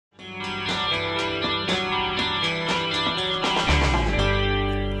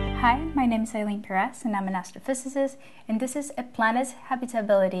my name is Eylene Pirez and I'm an astrophysicist, and this is a planet's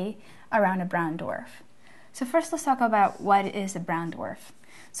habitability around a brown dwarf. So first let's talk about what is a brown dwarf.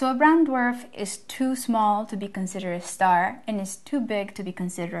 So a brown dwarf is too small to be considered a star and is too big to be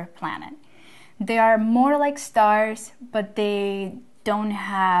considered a planet. They are more like stars, but they don't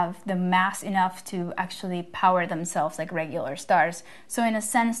have the mass enough to actually power themselves like regular stars. So in a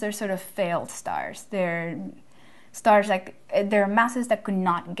sense, they're sort of failed stars. They're stars like they're masses that could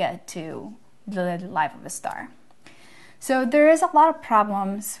not get to the life of a star. So there is a lot of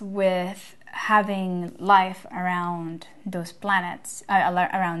problems with having life around those planets,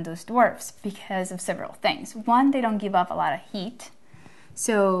 around those dwarfs, because of several things. One, they don't give up a lot of heat.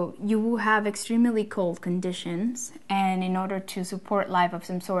 So you will have extremely cold conditions, and in order to support life of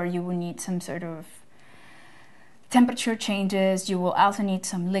some sort, you will need some sort of temperature changes. You will also need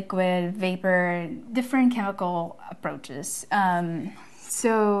some liquid, vapor, different chemical approaches.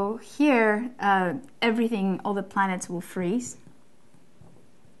 So here, everything, all the planets will freeze.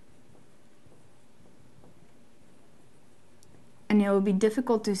 And it will be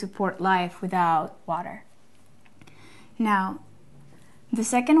difficult to support life without water. Now, the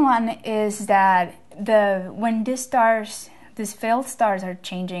second one is that when these failed stars are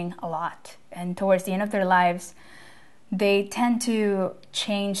changing a lot, and towards the end of their lives, they tend to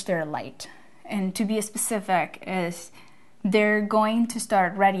change their light. And to be specific, is they're going to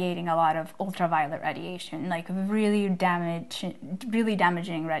start radiating a lot of ultraviolet radiation, like really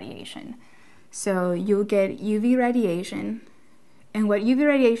damaging radiation. So you'll get UV radiation, and what UV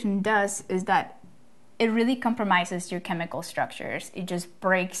radiation does is that it really compromises your chemical structures. It just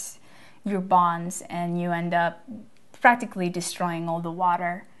breaks your bonds, and you end up practically destroying all the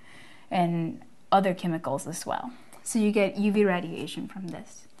water and other chemicals as well. So you get UV radiation from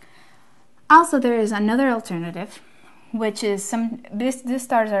this. Also, there is another alternative, which is these failed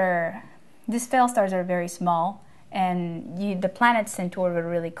stars are very small, and the planets tend to orbit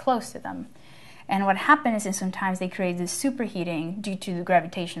really close to them. And what happens is sometimes they create this superheating due to the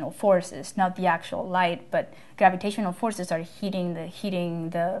gravitational forces, not the actual light, but gravitational forces are heating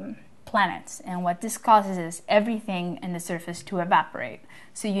the planets. And what this causes is everything in the surface to evaporate.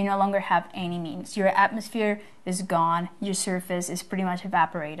 So you no longer have any means. Your atmosphere is gone. Your surface is pretty much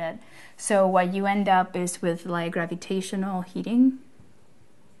evaporated. So what you end up is with like gravitational heating.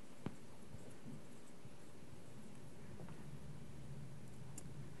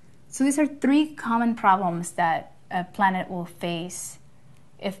 So these are three common problems that a planet will face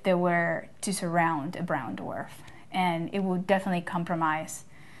if they were to surround a brown dwarf. And it will definitely compromise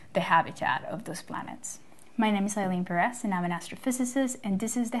the habitat of those planets. My name is Eylene Pirez, and I'm an astrophysicist, and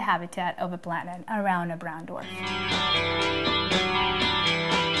this is the habitat of a planet around a brown dwarf.